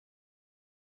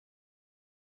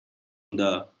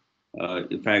the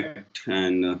effect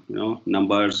and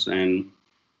numbers, and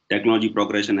technology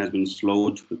progression has been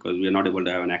slowed because we are not able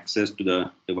to have an access to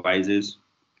the devices.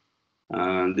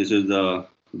 This is the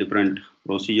different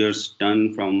procedures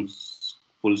done from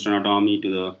full sternotomy to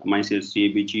the MICS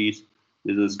CABGs.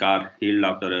 This is a scar healed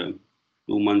after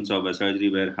 2 months of a surgery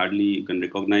where hardly you can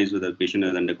recognize whether the patient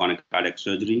has undergone a cardiac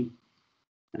surgery.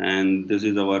 And this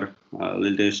is our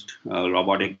latest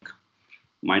robotic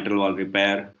mitral valve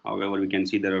repair. However, we can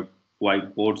see there are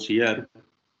 5 ports here,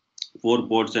 4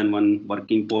 ports and one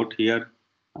working port here.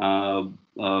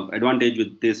 Advantage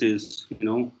with this is,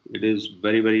 it is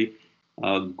very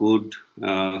good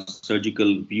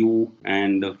surgical view,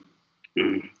 and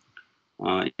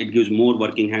it gives more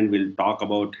working hand. We'll talk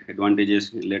about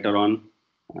advantages later on,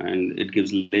 and it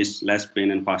gives less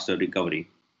pain and faster recovery.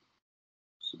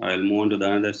 So I'll move on to the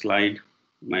another slide.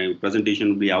 My presentation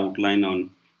will be outline on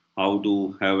how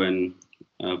to have an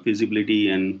feasibility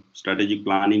and strategic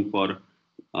planning for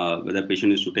whether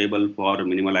patient is suitable for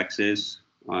minimal access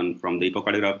from the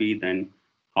echocardiography, then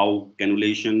how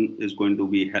cannulation is going to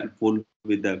be helpful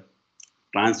with the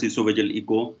transesophageal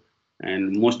echo.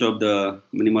 And most of the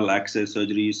minimal access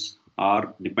surgeries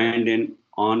are dependent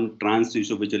on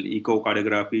transesophageal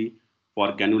echocardiography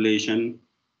for cannulation.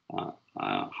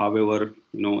 However,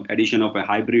 addition of a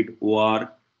hybrid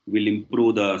OR will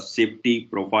improve the safety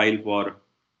profile for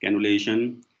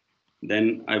cannulation.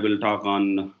 Then I will talk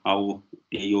on how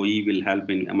TOE will help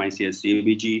in MICS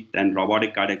CABG, then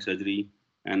robotic cardiac surgery,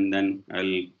 and then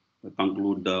I'll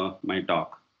conclude my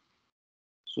talk.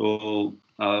 So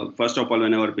first of all,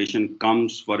 whenever a patient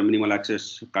comes for minimal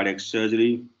access cardiac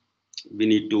surgery, we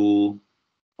need to,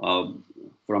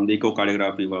 from the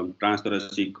echocardiography, from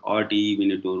transthoracic RT, we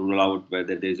need to rule out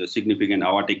whether there is a significant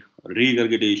aortic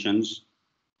regurgitations.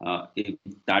 If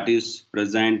that is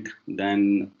present,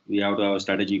 then we have to have a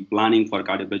strategy planning for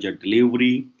cardioplegia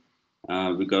delivery,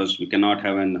 because we cannot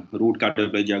have a root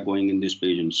cardioplegia going in these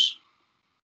patients.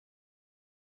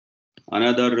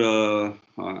 Another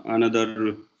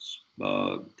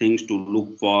things to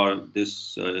look for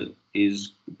this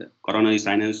is the coronary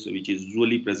sinus, which is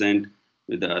usually present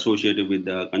associated with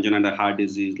the congenital heart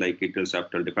disease like atrial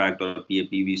septal defect or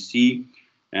PAPVC.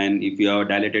 And if you have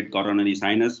dilated coronary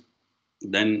sinus,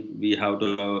 then we have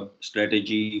to have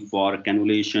strategy for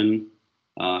cannulation,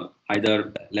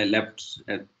 either left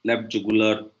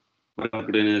jugular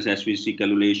percutaneous SVC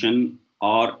cannulation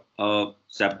or a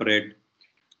separate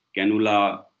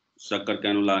cannula, sucker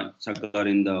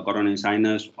in the coronary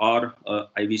sinus, or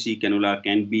IVC cannula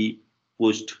can be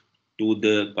pushed to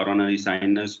the coronary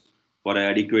sinus for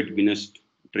adequate venous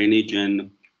drainage and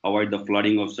avoid the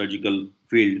flooding of surgical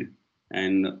field,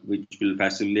 and which will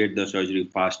facilitate the surgery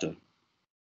faster.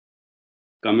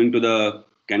 Coming to the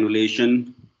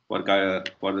cannulation for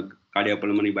the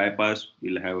cardiopulmonary bypass,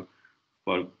 we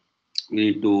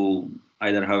need to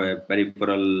either have a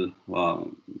peripheral,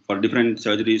 for different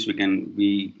surgeries,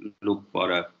 we look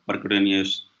for a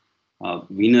percutaneous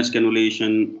venous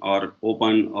cannulation or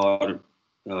open, or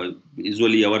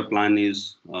usually our plan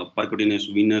is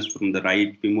percutaneous venous from the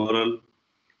right femoral,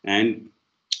 and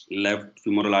left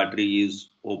femoral artery is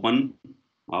open.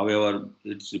 However,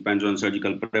 it depends on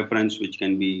surgical preference, which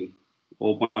can be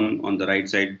open on the right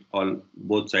side or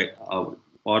both sides,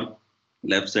 or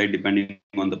left side, depending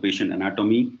on the patient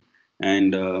anatomy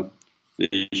and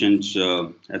patient's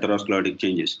atherosclerotic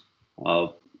changes.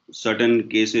 Certain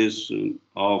cases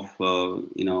of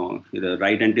the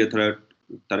right anterior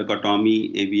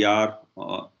thoracotomy, AVR,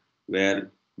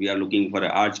 where we are looking for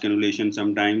an arch cannulation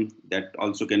sometime, that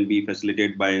also can be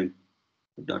facilitated by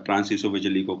the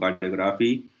transesophageal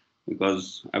echocardiography,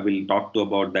 because I will talk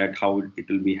about that, how it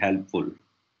will be helpful.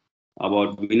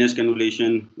 About venous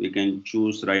cannulation, we can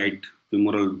choose right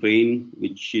femoral vein,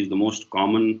 which is the most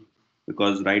common,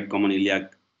 because right common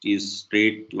iliac is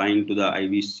straight line to the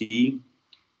IVC,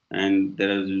 and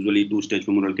there is usually two-stage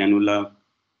femoral cannula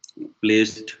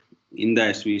placed in the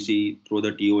SVC through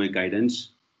the TOA guidance.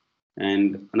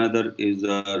 And another is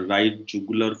the right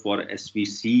jugular for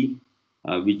SVC,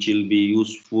 which will be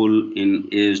useful in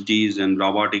ASDs and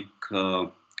robotic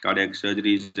cardiac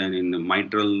surgeries, and in the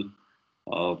mitral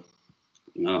valve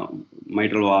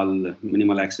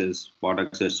minimal access port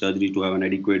access surgery to have an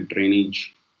adequate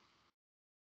drainage.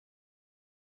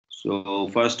 So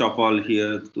first of all,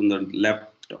 here on the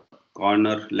left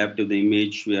corner, left of the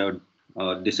image, we have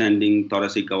descending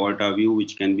thoracic aorta view,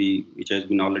 which has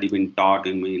been already been taught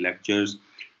in many lectures.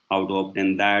 How to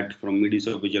obtain that from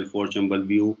mid-esophageal four-chamber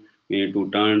view, we need to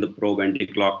turn the probe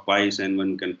anti-clockwise, and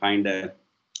one can find a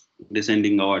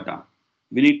descending aorta.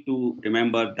 We need to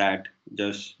remember that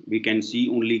we can see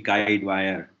only guide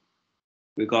wire.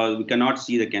 because we cannot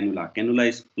see the cannula. Cannula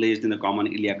is placed in the common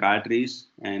iliac arteries,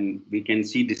 and we can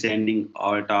see descending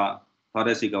aorta,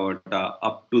 thoracic aorta,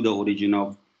 up to the origin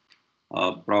of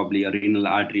probably a renal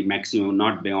artery maximum,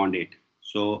 not beyond it.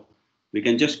 So we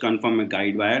can just confirm a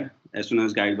guide wire. As soon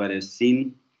as guide wire is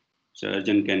seen,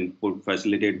 surgeon can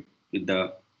facilitate with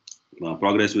the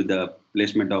progress with the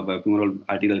placement of a femoral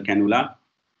arterial cannula.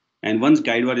 And once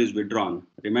guide wire is withdrawn,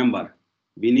 remember,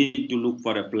 we need to look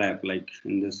for a flap, like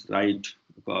in this right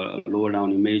lower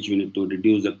down image. We need to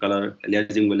reduce the color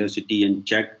aliasing velocity and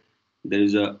check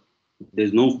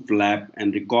there's no flap,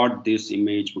 and record this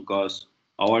image, because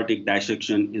aortic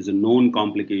dissection is a known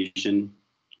complication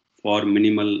for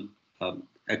minimal uh,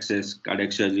 access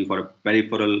cardiac surgery for a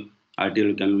peripheral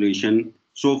arterial cannulation.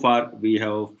 So far, we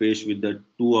have faced with the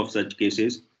two of such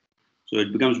cases. So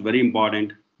it becomes very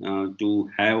important to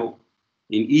have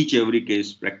in each every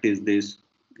case practice this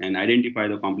and identify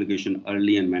the complication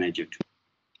early and manage it.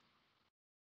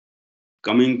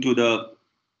 Coming to the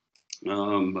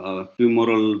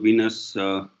femoral venous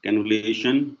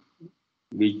cannulation,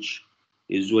 which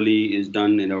usually is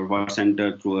done in our heart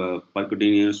center through a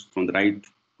percutaneous from the right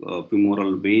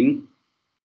femoral vein.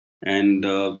 And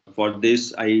for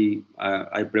this, I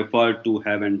prefer to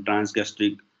have a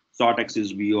transgastric short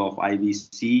axis view of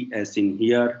IVC as in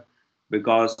here,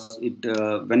 because it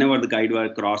whenever the guide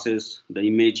wire crosses the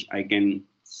image, I can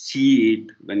see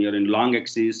it. When you're in long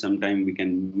axis, sometimes we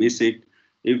can miss it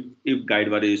if guide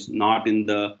wire is not in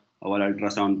the our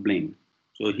ultrasound plane.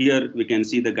 So here we can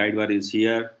see the guide wire is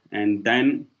here, and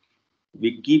then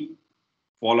we keep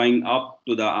following up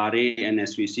to the RA and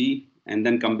SVC, and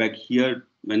then come back here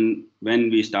when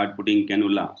we start putting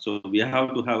cannula. So we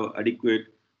have to have adequate,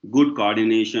 good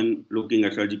coordination, looking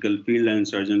at surgical field and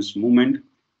surgeon's movement.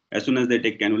 As soon as they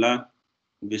take cannula,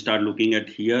 we start looking at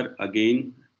here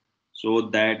again, so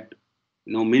that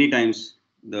many times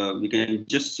we can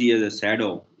just see as a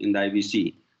shadow in the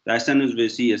IVC. As soon as we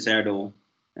see a shadow,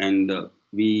 and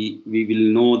we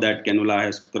will know that cannula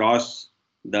has crossed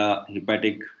the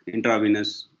hepatic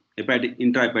intravenous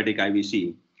intrahepatic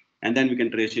IVC, and then we can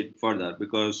trace it further,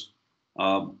 because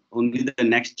only the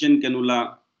next gen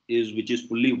cannula is which is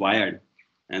fully wired,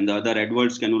 and the other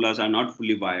Edwards cannulas are not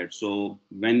fully wired. So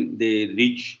when they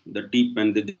reach the tip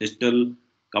and the distal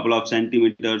couple of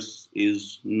centimeters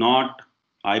is not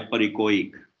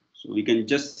hyperechoic, so we can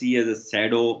just see as a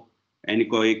shadow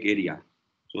anechoic area.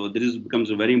 So this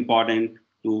becomes very important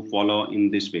to follow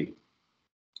in this way.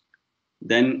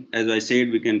 Then, as I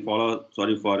said, we can follow,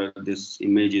 sorry for this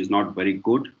image is not very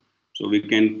good. So we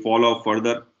can follow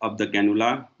further up the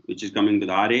cannula, which is coming to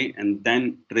the RA, and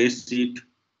then trace it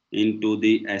into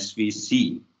the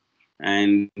SVC.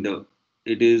 And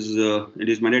it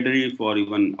is mandatory for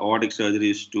even aortic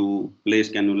surgeries to place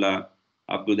cannula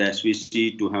up to the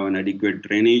SVC to have an adequate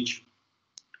drainage.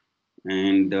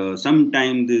 And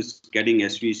sometimes this getting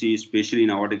SVC, especially in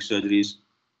aortic surgeries,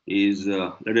 is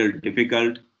a little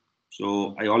difficult.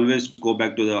 So I always go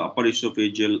back to the upper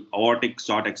esophageal aortic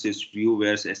short axis view,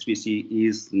 where SVC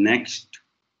is next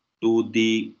to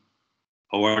the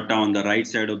aorta on the right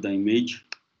side of the image,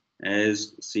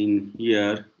 as seen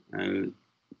here.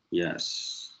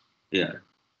 Yes, here.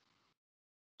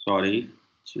 Sorry,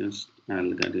 just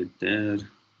I'll get it there.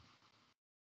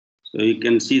 So you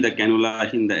can see the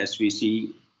cannula in the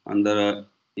SVC on the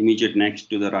immediate next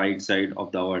to the right side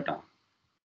of the aorta.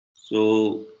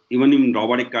 So even in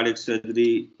robotic cardiac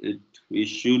surgery, we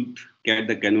should get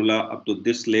the cannula up to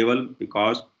this level,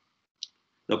 because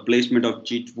the placement of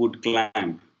Cheatwood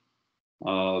clamp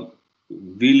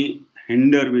will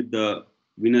hinder with the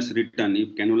venous return if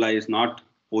cannula is not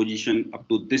positioned up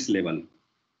to this level,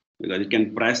 because it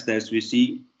can press the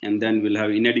SVC, and then we'll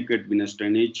have inadequate venous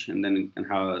drainage, and then it can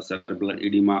have cerebral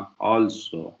edema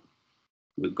also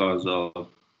because of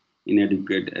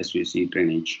inadequate SVC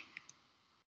drainage.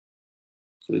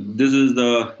 So this is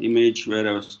the image where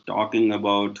I was talking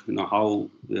about how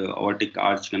the aortic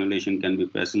arch cannulation can be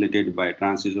facilitated by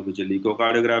transesophageal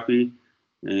echocardiography.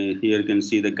 Here you can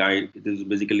see the guide. It is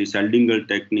basically Seldinger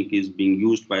technique is being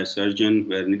used by a surgeon,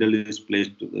 where needle is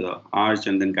placed to the arch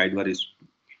and then guide wire is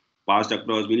passed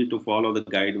across. We need to follow the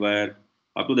guide wire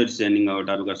up to the descending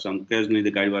aorta, because occasionally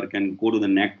the guide wire can go to the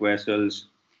neck vessels,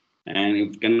 and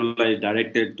if cannula is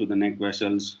directed to the neck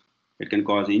vessels, it can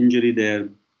cause injury there,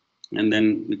 and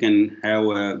then we can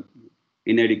have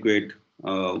inadequate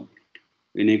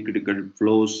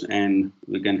flows, and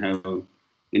we can have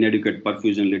inadequate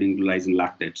perfusion leading to lysine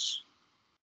lactates.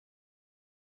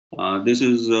 This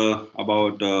is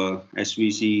about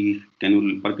SVC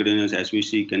percutaneous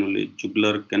SVC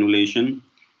tubular cannulation,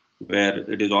 where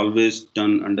it is always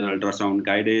done under ultrasound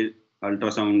guided,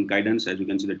 ultrasound guidance. As you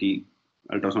can see, the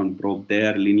ultrasound probe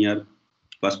there, linear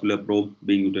vascular probe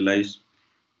being utilized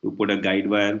to put a guide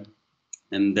wire.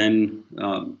 And then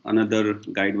another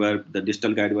guide wire, the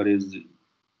distal guide wire is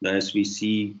the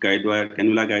SVC guide wire,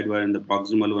 cannula guide wire, and the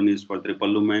proximal one is for triple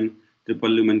lumen. Triple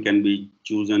lumen can be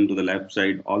chosen to the left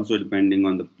side, also depending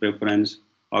on the preference.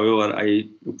 However, I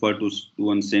prefer to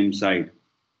do on same side.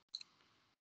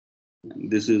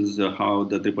 This is how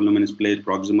the triple lumen is placed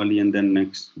proximally, and then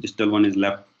next distal one is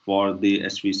left for the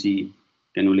SVC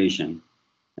cannulation.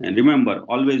 And remember,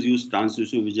 always use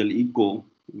transducer visual echo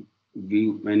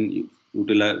when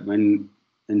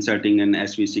inserting an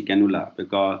SVC cannula,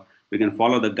 because we can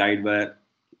follow the guide wire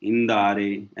in the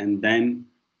RA, and then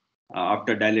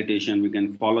after dilatation we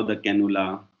can follow the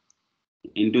cannula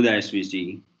into the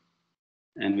SVC,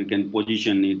 and we can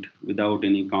position it without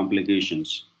any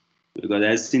complications. Because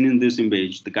as seen in this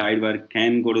image, the guide wire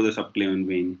can go to the subclavian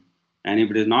vein, and if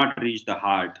it does not reach the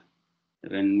heart,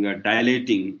 when we are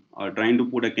dilating or trying to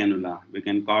put a cannula, we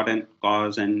can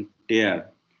cause and tear,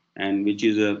 and which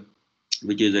is a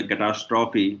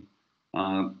catastrophe.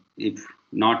 If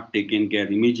not taken care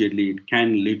immediately, it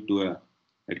can lead to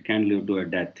a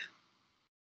death.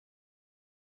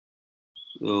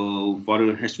 So for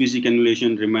HPC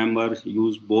cannulation, remember,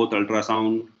 use both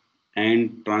ultrasound and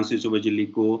transesophageal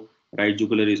echo. Right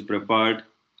jugular is preferred,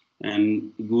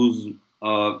 and use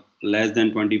less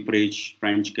than 20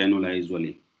 French cannula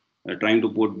usually. Trying to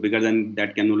put bigger than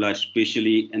that cannula,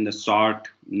 especially in the short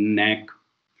neck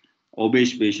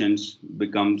obese patients,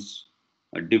 becomes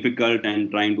difficult, and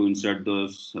trying to insert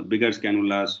those bigger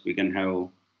cannulas, we can have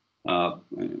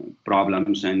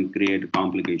problems and create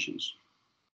complications.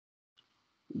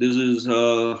 This is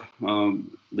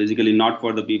basically not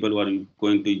for the people who are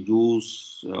going to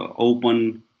use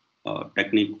open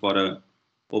technique for a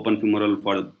open femoral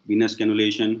for venous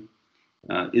cannulation.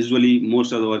 Usually,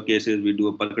 most of our cases we do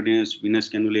a percutaneous venous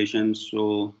cannulation.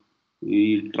 So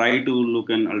we try to look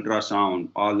an ultrasound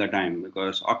all the time,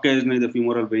 because occasionally the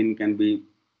femoral vein can be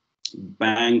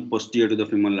bang posterior to the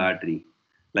femoral artery,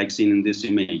 like seen in this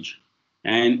image.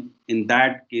 And in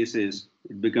that cases,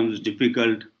 it becomes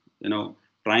difficult,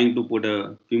 trying to put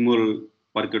a femoral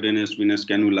percutaneous venous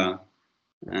cannula.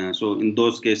 So in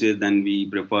those cases, then we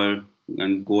prefer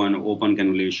and go an open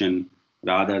cannulation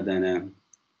rather than a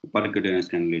percutaneous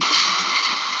cannulation.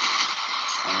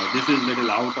 This is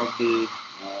little out of the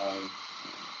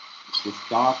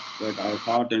talk, but I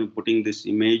thought in putting this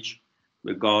image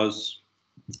because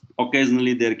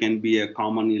occasionally there can be a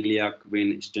common iliac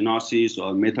vein stenosis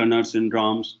or Matherner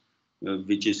syndromes,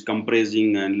 which is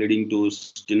compressing and leading to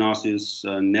stenosis,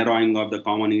 narrowing of the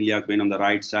common iliac vein on the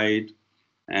right side.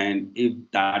 And if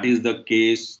that is the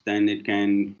case, then it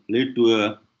can lead to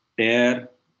a tear,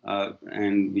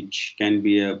 and which can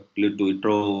be lead to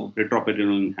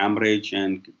retroperitoneal hemorrhage,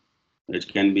 and which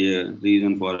can be a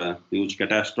reason for a huge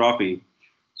catastrophe.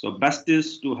 So best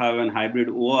is to have a hybrid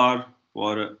OR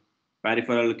for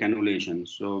peripheral cannulation.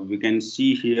 So we can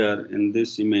see here in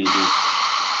this image,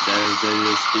 there is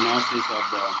a stenosis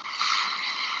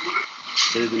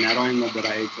there is a narrowing of the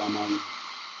right common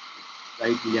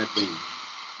right iliac vein.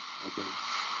 Okay.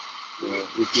 So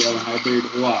if you have a hybrid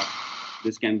OR,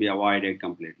 this can be avoided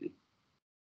completely.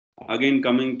 Again,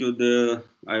 coming to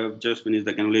I have just finished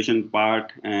the cannulation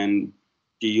part, and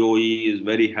TOE is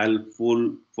very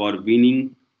helpful for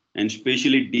weaning and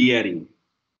especially de-airing,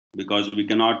 because we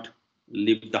cannot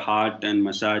lift the heart and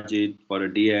massage it for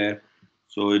a de-air.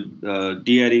 So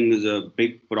de-airing is a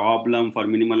big problem for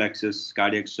minimal access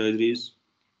cardiac surgeries.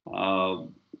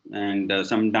 And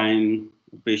sometimes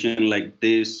a patient like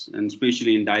this, and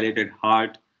especially in dilated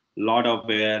heart, a lot of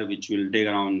air, which will take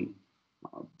around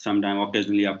sometime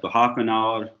occasionally up to half an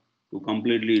hour to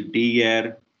completely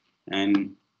de-air.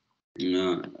 And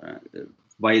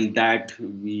while that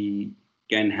we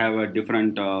can have a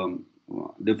different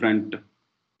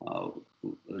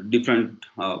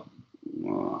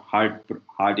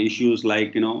heart issues,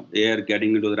 like air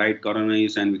getting into the right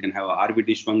coronaries, and we can have RV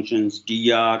dysfunctions,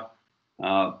 TR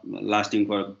lasting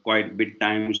for quite a bit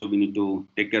time. So we need to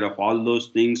take care of all those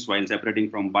things while separating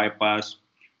from bypass.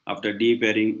 After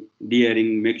de-airing,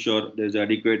 make sure there's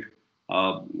adequate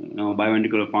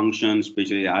biventricular function,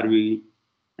 especially RV,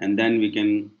 and then we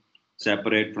can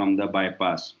separate from the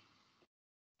bypass.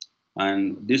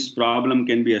 And this problem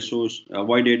can be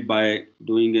avoided by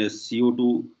doing a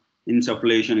CO2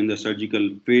 insufflation in the surgical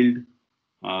field.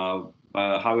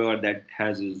 However, that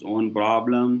has its own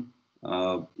problem.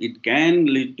 It can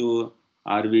lead to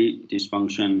RV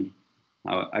dysfunction.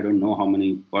 I don't know how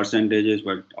many percentages,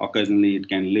 but occasionally it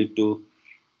can lead to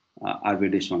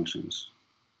RV dysfunctions.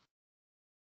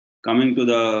 Coming to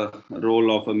the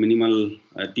role of a minimal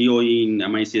TOE in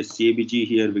MICS CABG,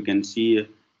 here we can see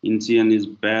incision is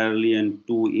barely an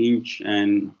 2 inch,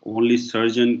 and only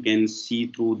surgeon can see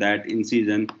through that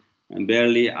incision, and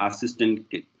barely assistant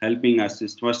helping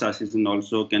assist first assistant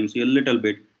also can see a little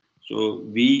bit. So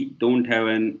we don't have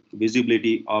an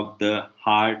visibility of the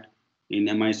heart in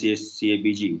MICS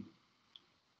CABG.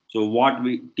 So what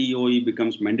we TOE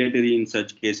becomes mandatory in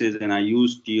such cases, and I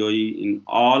use TOE in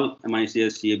all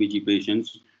MICS CABG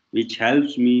patients, which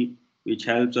helps me, which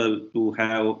helps us to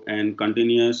have an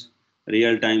continuous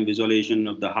real-time visualization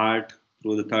of the heart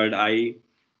through the third eye,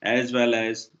 as well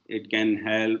as it can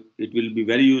help. It will be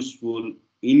very useful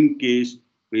in case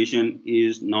patient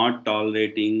is not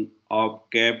tolerating op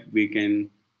cap. We can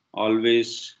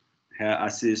always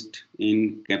assist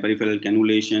in peripheral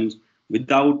cannulations.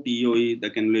 Without TOE,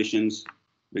 the cannulation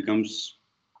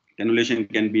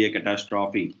can be a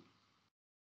catastrophe.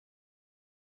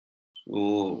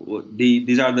 So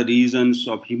these are the reasons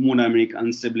of hemodynamic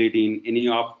instability in any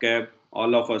op cap.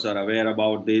 All of us are aware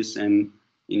about this, and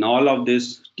in all of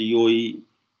this, TOE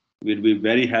will be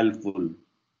very helpful.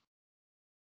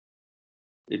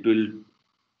 It will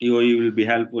TOE will be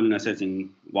helpful in assessing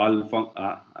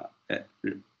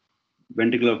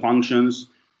ventricular functions,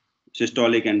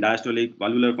 systolic and diastolic,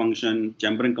 valvular function,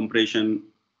 chamber compression,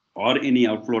 or any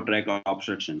outflow tract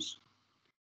obstructions.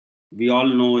 We all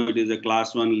know it is a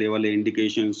class 1 level A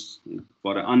indications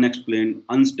for unexplained,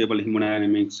 unstable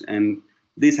hemodynamics, and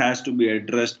this has to be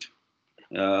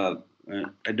uh,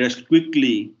 addressed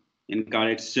quickly in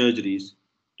cardiac surgeries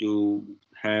to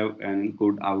have a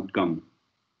good outcome.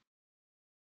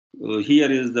 Here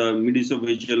is the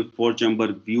midesophageal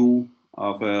four-chamber view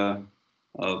of a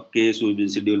case which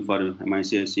is scheduled for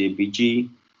MICS APG.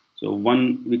 So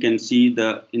one, we can see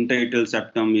the interictal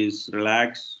septum is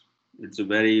relaxed. It's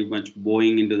very much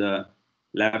bowing into the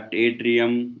left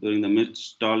atrium during the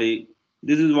mid-stole.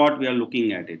 This is what we are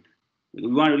looking at it.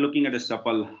 We are looking at a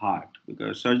supple heart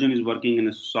because surgeon is working in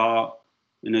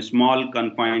a small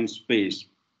confined space.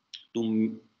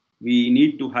 To We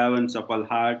need to have a supple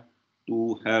heart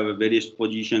to have various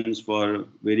positions for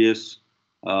various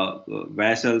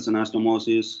vessels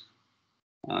anastomosis.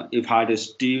 If heart is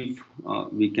stiff,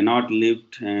 we cannot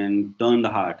lift and turn the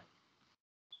heart.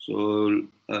 So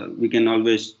we can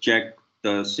always check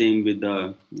the same with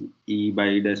the E by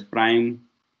E dash prime,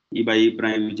 E by E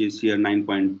prime, which is here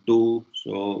 9.2.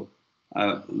 So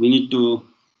we need to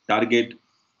target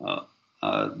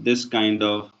this kind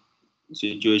of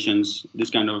situations, this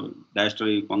kind of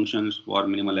diastolic functions for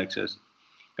minimal access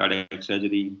cardiac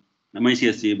surgery.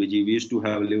 MICS CABG, we used to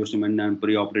have levosimendan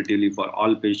preoperatively for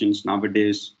all patients.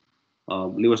 Nowadays,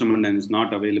 levosimendan is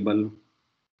not available.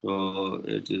 So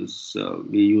it is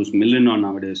we use Milinon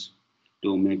nowadays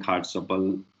to make heart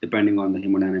supple, depending on the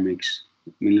hemodynamics.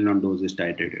 Milinon dose is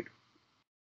titrated.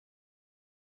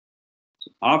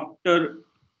 So after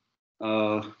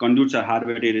conduits are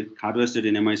harvested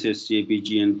in MICS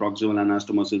CABG and proximal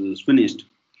anastomosis is finished,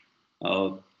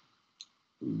 uh,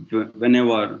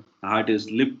 whenever heart is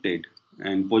lifted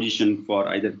and positioned for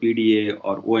either PDA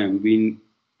or OM, we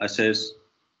assess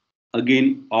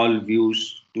again all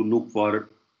views to look for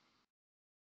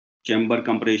chamber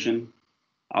compression,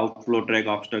 outflow tract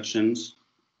obstructions,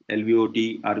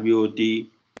 LVOT, RVOT,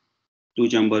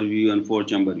 two-chamber view and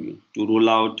four-chamber view to rule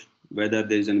out whether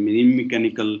there is a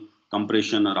mechanical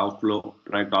compression or outflow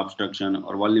tract obstruction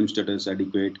or volume status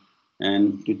adequate,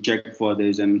 and to check for there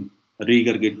is an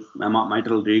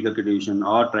mitral regurgitation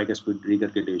or tricuspid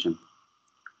regurgitation.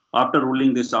 After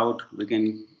ruling this out, we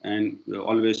can, and we're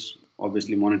always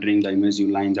obviously monitoring the invasive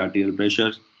lines arterial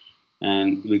pressures,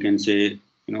 and we can say,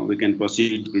 we can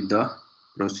proceed with the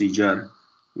procedure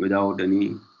without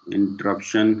any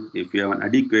interruption if you have an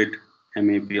adequate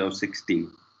MAP of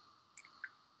 16.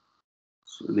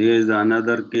 So there is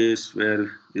another case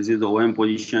where this is the OM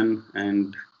position,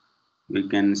 and we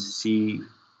can see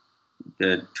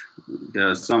that there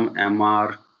are some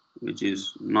MR which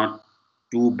is not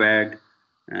too bad,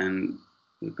 and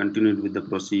we continued with the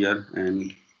procedure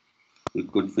and we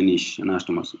could finish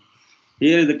anastomosis.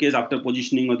 Here is the case after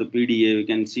positioning of the PDA. We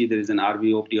can see there is an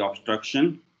RVOT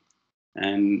obstruction,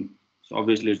 and so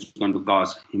obviously it's going to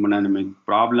cause hemodynamic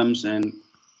problems, and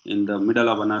in the middle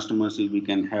of anastomosis we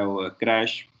can have a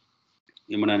crash,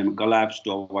 hemodynamic collapse.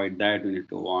 To avoid that, we need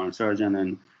to warn surgeon,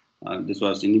 and this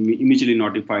was immediately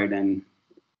notified and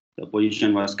the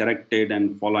position was corrected,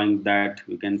 and following that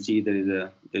we can see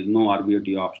there's no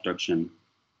RVOT obstruction.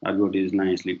 RVOT is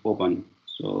nicely open.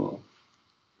 So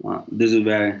this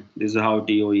is how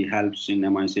TOE helps in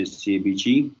MICS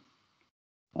CABG.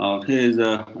 Here is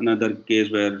another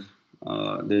case where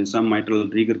there is some mitral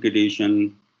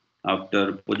regurgitation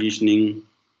after positioning,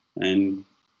 and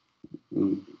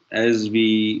as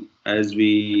we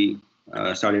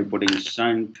started putting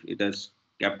shunt, it has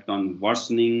kept on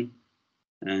worsening.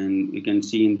 And you can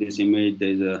see in this image there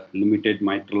is a limited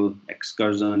mitral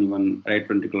excursion, even right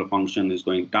ventricular function is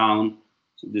going down.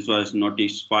 So this was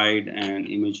notified, and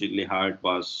immediately heart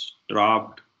was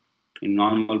dropped in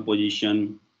normal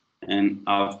position. And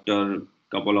after a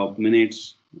couple of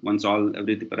minutes, once all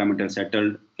every parameter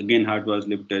settled, again heart was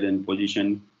lifted in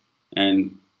position,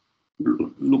 and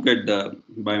look at the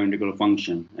biventricular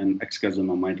function and excursion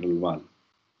of mitral valve.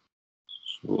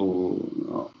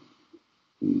 So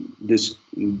this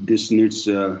needs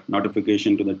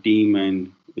notification to the team,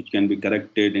 and which can be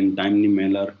corrected in timely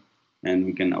manner, and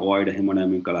we can avoid a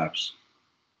hemodynamic collapse.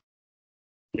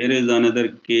 Here is another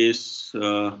case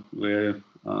where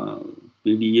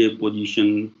PDA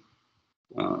position,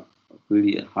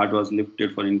 heart was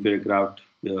lifted for inferior graft,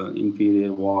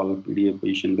 inferior wall PDA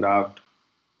position graft,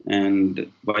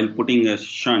 and while putting a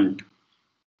shunt,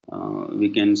 we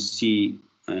can see,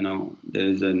 there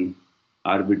is an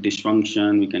RV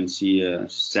dysfunction. We can see a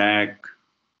sac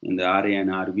in the RA and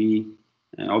RV.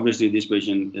 And obviously, this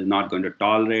patient is not going to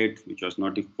tolerate, which was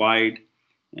notified.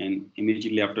 And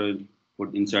immediately after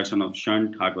put insertion of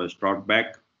shunt, heart was brought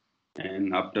back.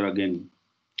 And after again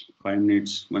 5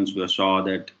 minutes, once we saw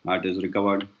that heart is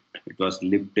recovered, it was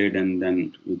lifted, and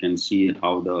then we can see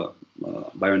how the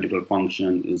biventricular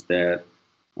function is there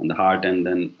on the heart, and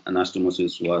then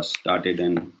anastomosis was started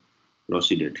and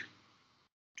proceeded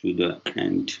to the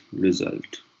end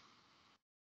result.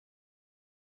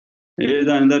 Here is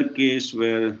another case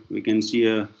where we can see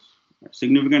a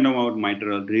significant amount of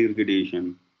mitral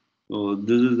regurgitation. So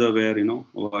this is the where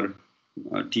our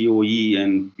TOE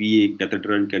and PA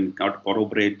catheter can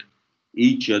corroborate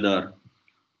each other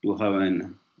to have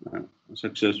an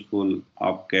successful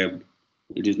op cap.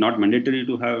 It is not mandatory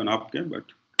to have an op cap, but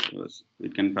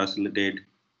it can facilitate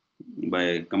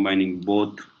by combining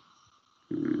both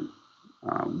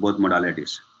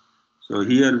modalities. So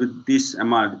here with this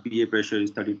MR, the PA pressure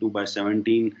is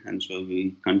 32/17, and so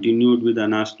we continued with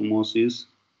anastomosis.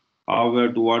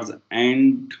 However, towards the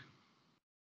end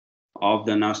of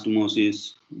the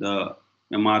anastomosis, the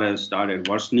MR has started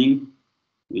worsening,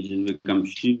 which has become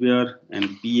severe, and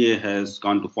PA has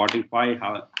gone to 45.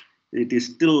 It is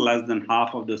still less than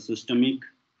half of the systemic.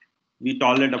 We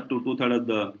tolerate up to 2/3 of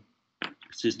the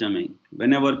systemic.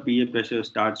 Whenever PA pressure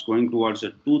starts going towards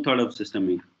a 2/3 of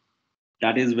systemic,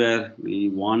 that is where we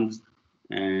want,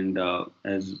 and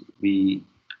as we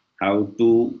have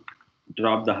to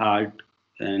drop the heart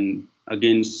and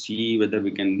again see whether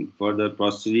we can further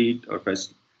proceed or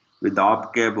with the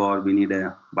op cap, or we need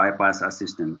a bypass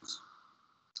assistance.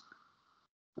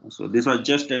 So this was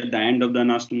just at the end of the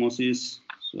anastomosis.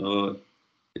 So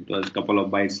it was a couple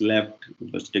of bites left.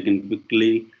 It was taken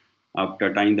quickly.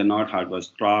 After tying the knot, heart was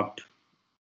dropped,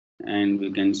 and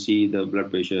we can see the blood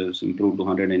pressures improved to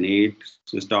 108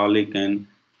 systolic, and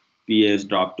PS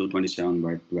dropped to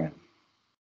 27/12.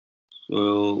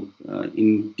 So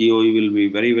in TOE will be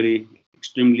very, very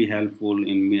extremely helpful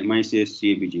in MICS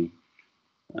CABG.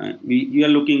 We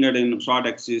are looking at a short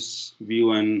axis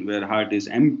view, and where heart is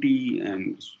empty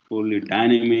and fully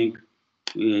dynamic.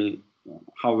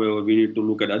 However, we need to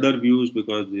look at other views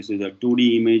because this is a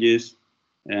 2D images,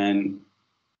 and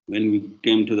when we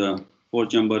came to the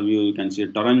 4-chamber view, you can see a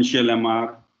torrential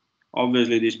MR.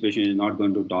 Obviously, this patient is not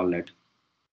going to tolerate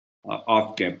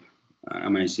off cap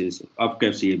MICS, off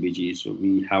cap CABG. So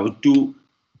we have to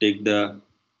take the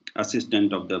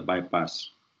assistant of the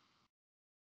bypass.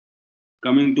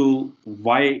 Coming to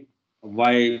why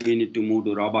we need to move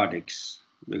to robotics,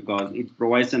 because it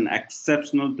provides an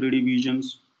exceptional 3D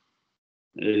visions.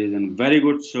 It is a very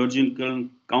good surgical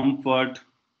comfort.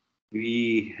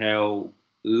 We have a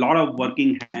lot of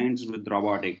working hands with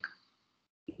robotic.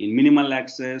 In minimal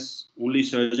access, only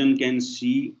surgeon can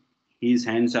see. His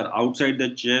hands are outside the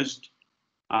chest.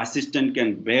 Assistant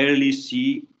can barely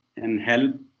see and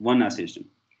help one assistant.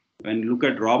 When you look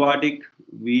at robotic,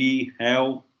 we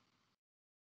have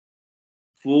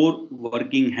 4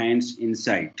 working hands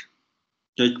inside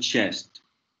the chest,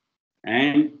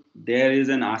 and there is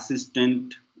an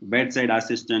assistant, bedside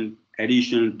assistant,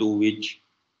 addition to which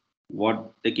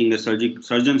what taking the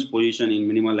surgeon's position in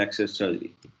minimal access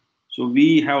surgery. So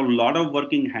we have a lot of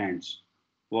working hands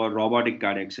for robotic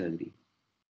cardiac surgery.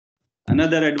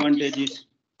 Another advantage is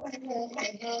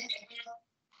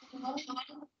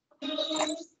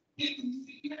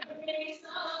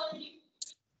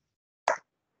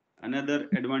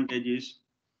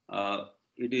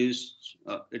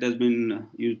it has been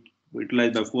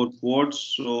utilized by 4 ports.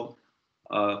 So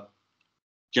uh,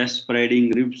 chest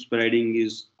spreading, rib spreading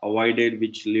is avoided,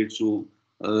 which leads to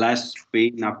less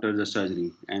pain after the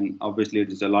surgery. And obviously,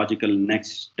 it is a logical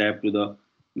next step to the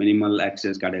minimal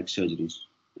access cardiac surgeries.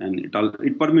 And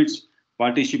it permits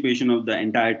participation of the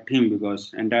entire team,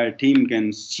 because entire team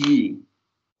can see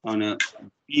on a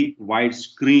big wide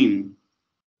screen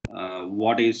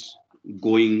what is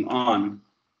going on,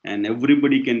 and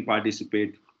everybody can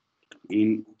participate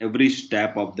in every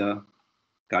step of the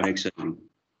cardiac surgery.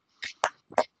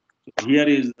 Here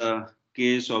is the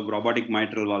case of robotic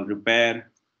mitral valve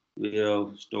repair. We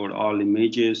have stored all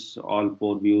images, all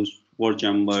four views, four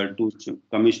chamber, two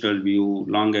commissural view,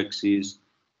 long axis.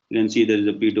 You can see there is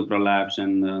a P2 prolapse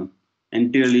and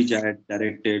entirely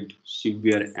directed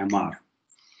severe MR.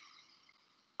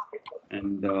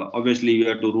 And obviously, you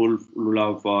have to rule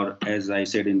out for, as I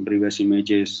said in previous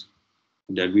images,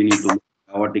 that we need to look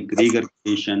at aortic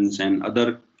regurgitations and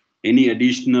other any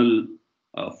additional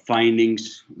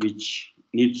findings which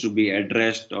needs to be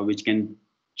addressed or which can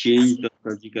change the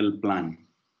surgical plan.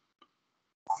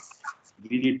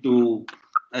 We need to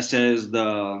assess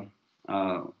the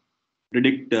uh,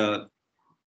 predict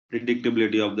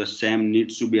predictability of the SAM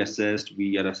needs to be assessed.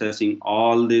 We are assessing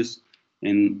all this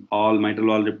in all mitral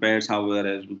valve repairs. However,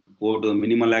 as we go to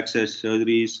minimal access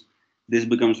surgeries, this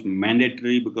becomes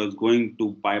mandatory, because going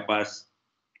to bypass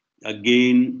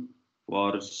again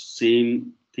for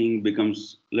same thing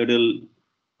becomes little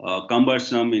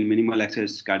cumbersome in minimal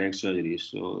access cardiac surgery.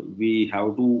 So we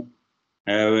have to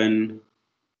have an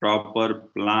proper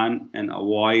plan and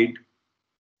avoid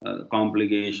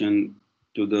complication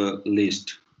to the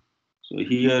list. So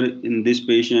here in this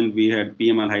patient, we had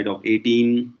PML height of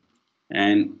 18,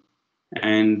 and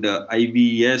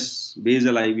IVS,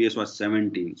 basal IVS was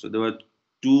 17. So there were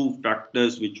two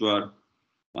factors which were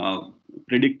uh,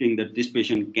 predicting that this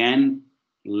patient can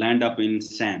land up in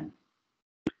SAM.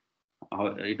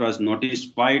 It was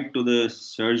notified to the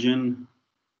surgeon.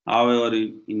 However,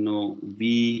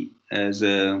 we as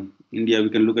India, we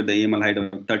can look at the AML height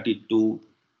of 32,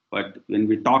 but when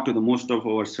we talk to the most of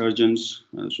our surgeons,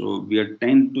 so we are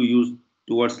tend to use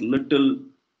towards little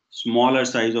smaller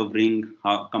size of ring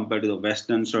compared to the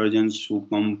Western surgeons who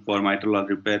come for mitral valve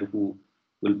repair, who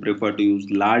will prefer to use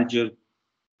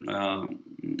uh,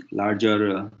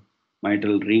 larger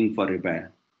mitral ring for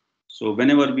repair. So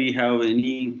whenever we have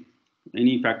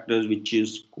any factors which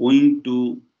is going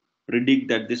to predict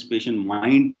that this patient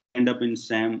might end up in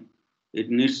SAM, it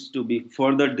needs to be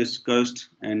further discussed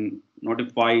and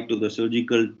notified to the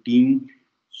surgical team.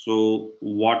 So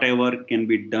whatever can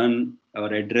be done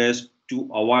or addressed to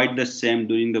avoid the SAM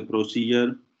during the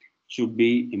procedure should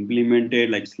be implemented,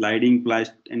 like sliding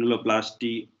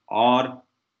annuloplasty or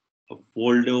a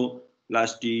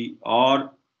foldoplasty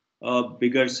or a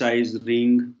bigger size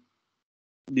ring.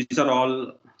 These are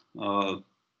all uh,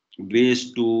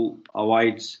 ways to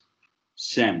avoid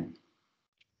SAM.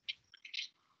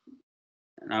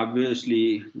 And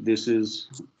obviously, this is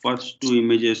first two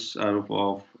images are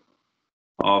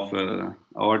of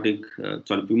aortic,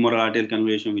 femoral arterial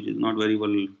cannulation, which is not very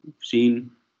well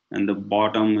seen, and the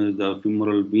bottom is the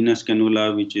femoral venous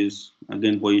cannula, which is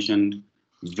again positioned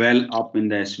well up in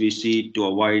the SVC to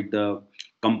avoid the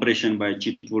compression by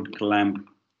Chitwood clamp.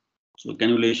 So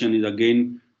cannulation is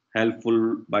again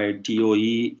helpful by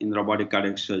TOE in robotic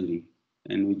cardiac surgery,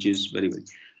 and which is very good.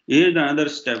 Here's another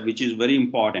step which is very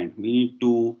important. We need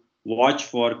to watch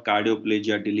for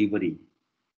cardioplegia delivery.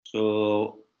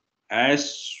 So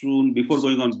as soon before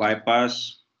going on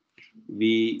bypass,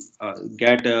 we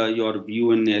get your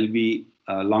view in LV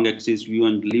long axis view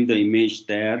and leave the image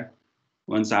there.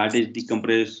 Once heart is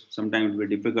decompressed, sometimes it will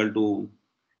be difficult to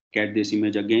get this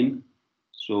image again.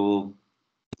 So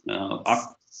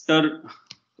after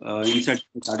inserting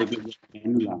the cardioplegia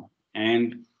cannula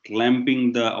and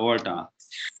clamping the aorta,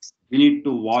 we need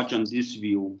to watch on this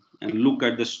view and look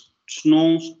at the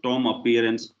snowstorm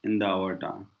appearance in the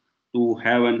aorta to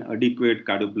have an adequate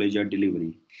cardioplegia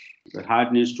delivery. The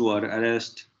heart needs to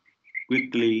arrest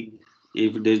quickly.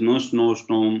 If there's no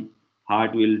snowstorm,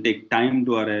 heart will take time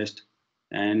to arrest,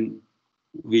 and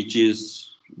which is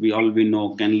we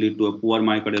know can lead to a poor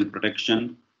myocardial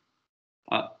protection.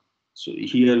 Uh, so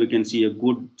here we can see a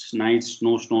good nice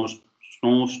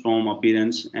snowstorm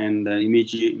appearance and the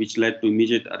image which led to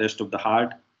immediate arrest of the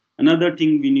heart. Another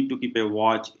thing we need to keep a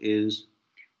watch is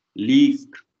leak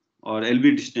or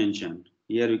LV distension.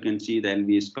 Here you can see the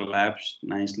LV is collapsed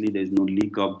nicely. There is no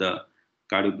leak of the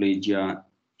cardioplegia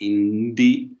in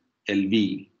the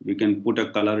LV. We can put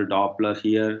a color Doppler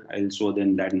here. I'll show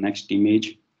then that next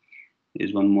image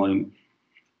is one more.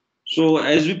 So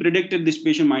as we predicted, this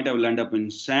patient might have landed up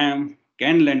in SAM.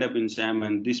 can land up in SAM,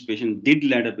 and this patient did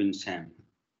land up in SAM.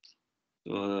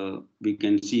 So we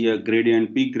can see a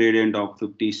gradient, peak gradient of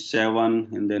 57,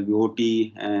 and there'll be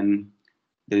OT, and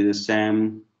there is a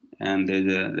SAM, and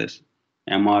there's a this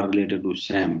MR related to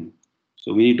SAM.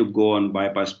 So we need to go on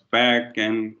bypass pack,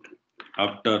 and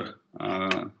after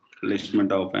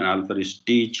placement of an alpha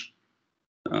stitch,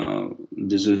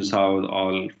 this is how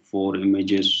all four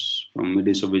images from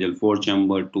mid-esophageal 4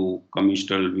 chamber to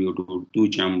commissural view to 2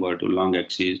 chamber to long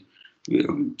axis. We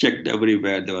checked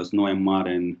everywhere. There was no MR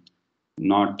and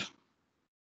not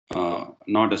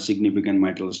not a significant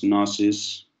mitral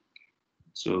stenosis.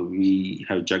 So we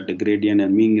have checked the gradient,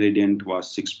 and mean gradient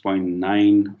was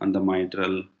 6.9 on the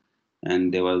mitral,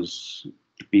 and there was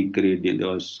peak gradient. There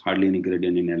was hardly any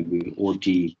gradient in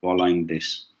LVOT following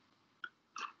this.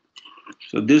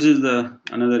 So this is the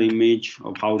another image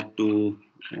of how to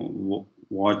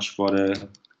watch for a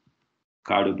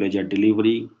cardioplegia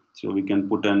delivery. So we can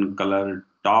put an colored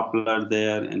Doppler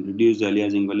there and reduce the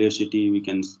aliasing velocity. We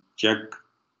can check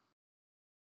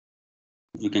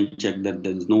that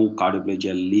there is no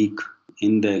cardioplegia leak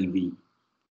in the LV.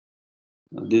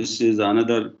 This is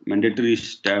another mandatory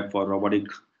step for robotic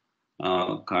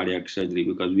cardiac surgery,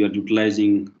 because we are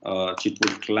utilizing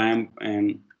Chitwood clamp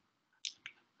and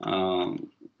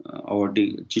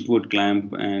aortic Chitwood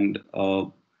clamp and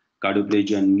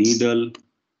cardioplegia needle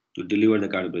to deliver the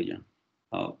cardioplegia.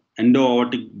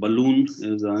 Endo-aortic balloon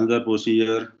is another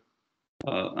procedure,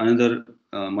 another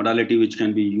modality which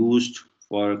can be used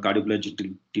for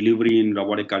cardioplegic delivery in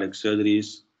robotic cardiac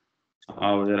surgeries.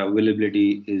 Their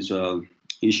availability is a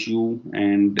issue,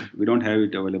 and we don't have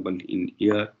it available in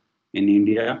here in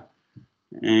India.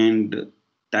 And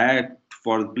that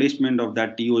for placement of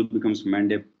that TO becomes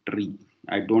mandatory.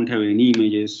 I don't have any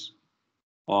images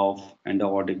of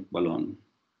endo-aortic balloon.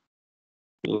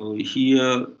 So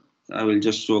here I will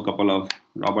just show a couple of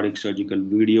robotic surgical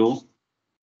video.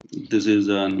 This is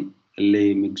an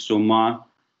LA myxoma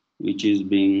which is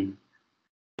being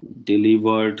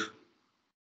delivered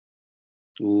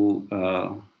to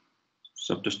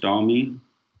septostomy,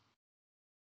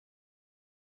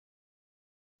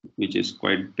 which is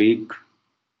quite big.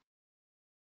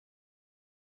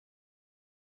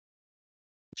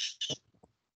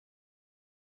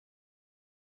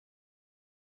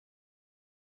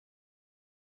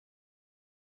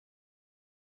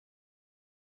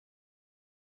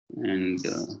 And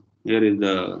here is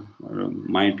the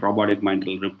robotic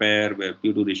mitral repair where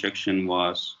P2 resection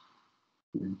was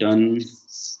done.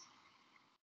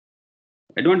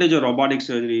 Advantage of robotic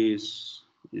surgery is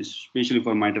especially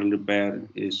for mitral repair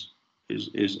is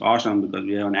awesome, because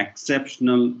we have an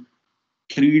exceptional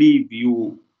 3D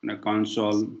view in a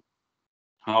console.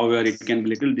 However, it can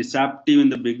be a little deceptive in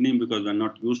the beginning because we're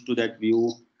not used to that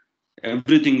view.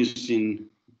 Everything is in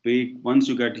big. Once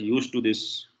you get used to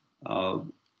this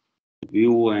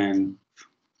view and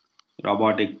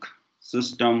robotic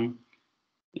system,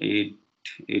 it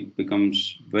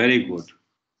becomes very good.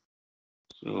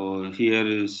 So here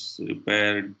is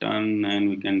repair done, and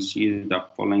we can see the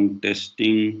following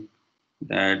testing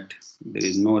that there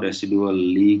is no residual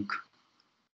leak.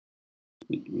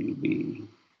 It will be.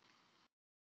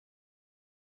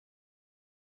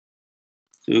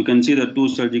 So you can see the two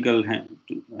surgical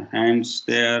hands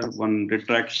there, one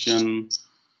retraction,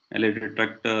 LA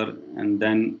retractor, and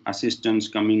then assistants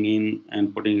coming in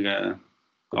and putting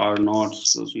car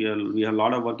knots. So we have a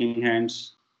lot of working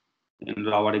hands in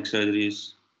robotic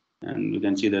surgeries, and you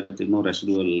can see that there is no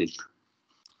residual leak.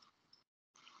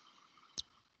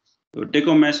 So take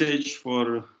home message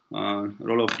for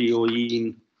role of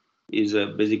TOE is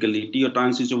basically TO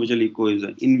transesophageal echo is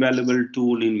an invaluable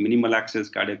tool in minimal access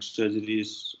cardiac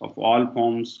surgeries of all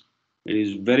forms. It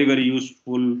is very, very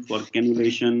useful for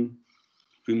cannulation,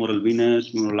 femoral venous,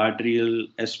 femoral arterial,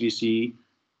 SVC,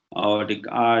 aortic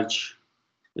arch.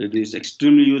 It is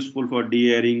extremely useful for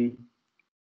de-airing.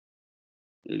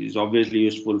 It is obviously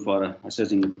useful for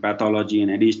assessing pathology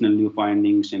and additional new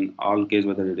findings in all cases,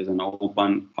 whether it is an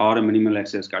open or a minimal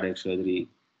access cardiac surgery.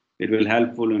 It will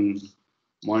helpful in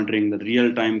monitoring the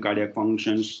real-time cardiac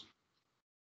functions.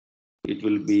 It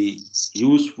will be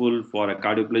useful for a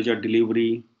cardioplegia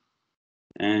delivery,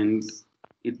 and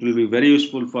it will be very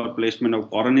useful for placement of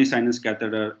coronary sinus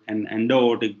catheter and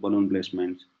endo-aortic balloon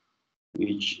placements,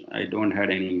 which I don't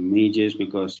have any images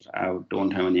because I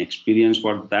don't have any experience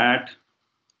for that.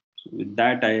 So with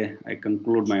that, I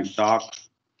conclude my talk.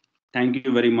 Thank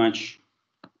you very much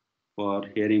for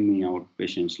hearing me out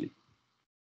patiently.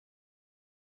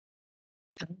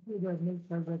 Thank you, Dharmesh,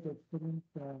 for that excellent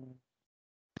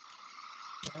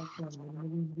talk on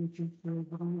minimally invasive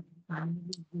surgery,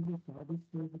 minimally invasive cardiac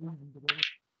surgery, and the role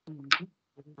Very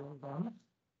well done.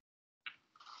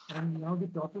 And now the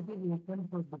topic is open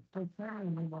for discussion.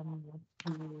 Anyone wants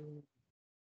to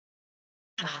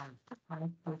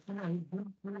ask question? I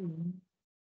don't see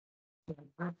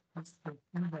that this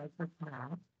question as of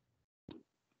now.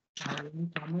 Any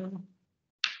comments?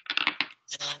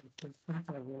 Questions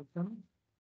are welcome.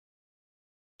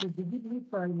 So did you please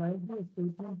highlight the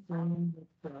statement saying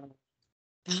that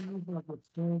things are the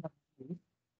third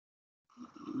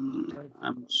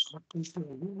I'm what we say,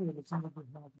 we are looking at the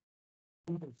not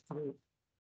the straight.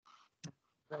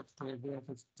 That's the way of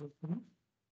expression.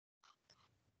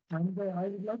 And I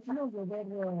would like to know whether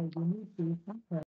you need patience